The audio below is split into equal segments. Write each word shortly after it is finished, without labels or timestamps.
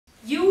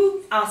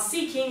are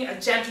seeking a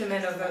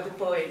gentleman over the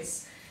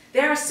boys.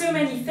 There are so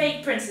many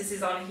fake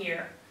princesses on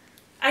here.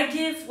 I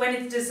give when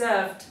it's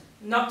deserved,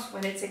 not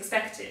when it's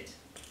expected.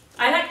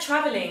 I like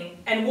traveling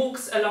and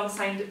walks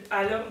alongside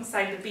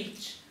the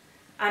beach.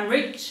 I'm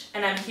rich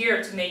and I'm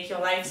here to make your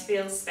lives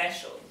feel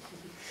special.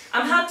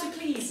 I'm hard to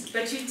please,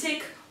 but you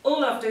tick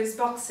all of those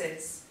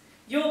boxes.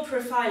 Your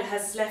profile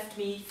has left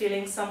me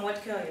feeling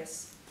somewhat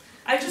curious.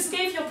 I just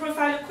gave your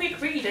profile a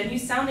quick read and you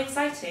sound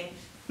exciting.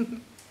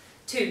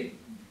 2.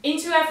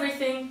 Into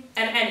everything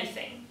and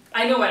anything.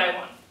 I know what I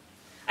want.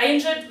 I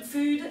enjoy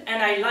food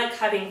and I like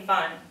having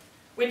fun,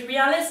 with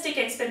realistic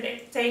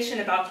expectation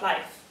about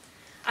life.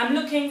 I'm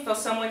looking for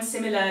someone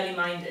similarly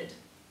minded,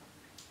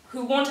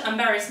 who won't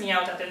embarrass me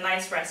out at a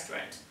nice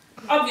restaurant.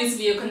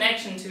 Obviously a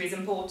connection to is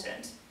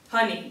important.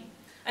 Honey,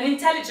 an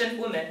intelligent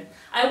woman.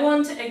 I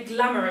want a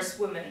glamorous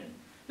woman.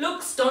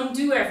 Looks don't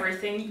do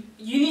everything,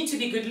 you need to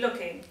be good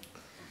looking.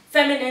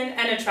 Feminine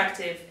and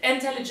attractive.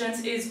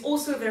 Intelligence is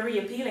also very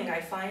appealing,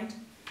 I find.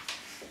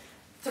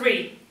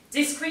 3.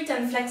 Discreet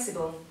and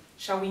flexible.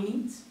 Shall we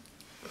meet?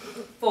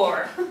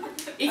 4.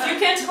 If you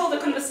can't hold a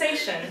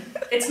conversation,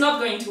 it's not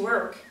going to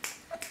work.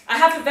 I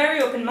have a very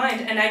open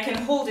mind and I can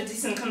hold a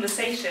decent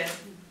conversation.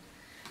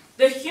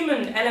 The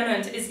human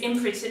element is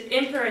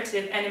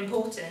imperative and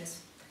important.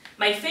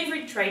 My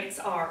favorite traits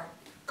are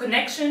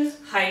connection,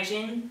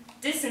 hygiene,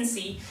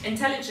 decency,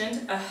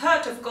 intelligent, a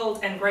heart of gold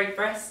and great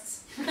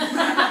breasts.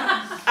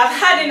 I've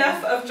had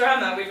enough of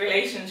drama with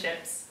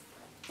relationships.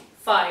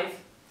 5.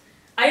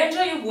 I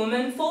enjoy a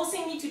woman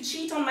forcing me to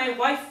cheat on my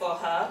wife for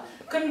her,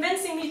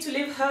 convincing me to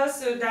leave her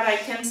so that I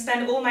can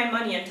spend all my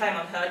money and time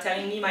on her,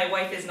 telling me my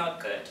wife is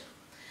not good.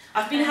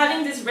 I've been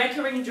having this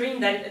recurring dream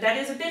that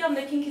is a bit on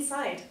the kinky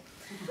side,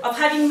 of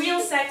having real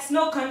sex,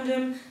 no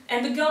condom,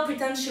 and the girl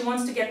pretends she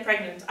wants to get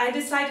pregnant. I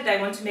decided I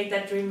want to make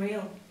that dream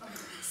real.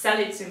 Sell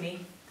it to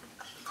me.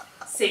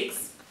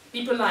 6.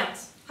 Be polite.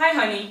 Hi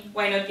honey,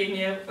 why not give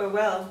me a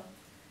well?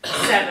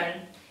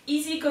 7.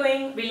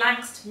 Easygoing,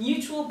 relaxed,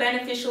 mutual,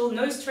 beneficial,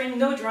 no string,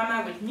 no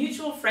drama, with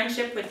mutual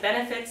friendship with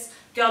benefits,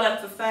 girl up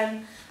for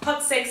fun,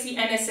 hot, sexy,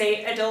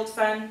 NSA, adult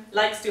fun,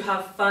 likes to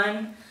have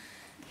fun.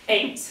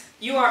 8.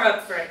 You are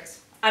up for it.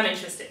 I'm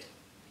interested.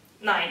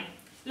 9.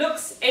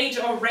 Looks, age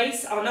or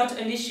race are not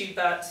an issue,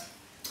 but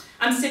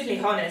I'm simply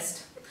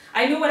honest.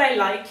 I know what I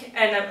like,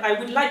 and I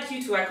would like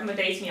you to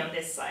accommodate me on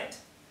this side.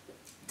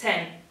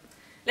 10.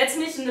 Let's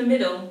meet in the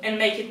middle and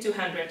make it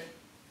 200.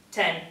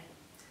 10.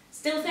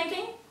 Still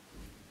thinking?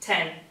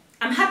 10.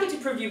 I'm happy to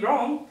prove you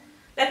wrong.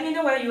 Let me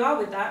know where you are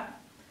with that.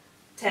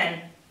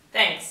 10.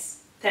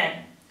 Thanks.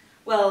 10.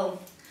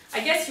 Well, I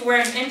guess you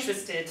weren't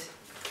interested.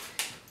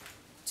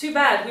 Too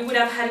bad, we would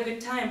have had a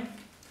good time.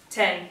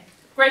 10.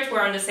 Great,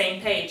 we're on the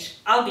same page.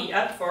 I'll be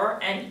up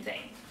for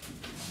anything.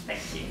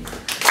 Thank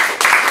you.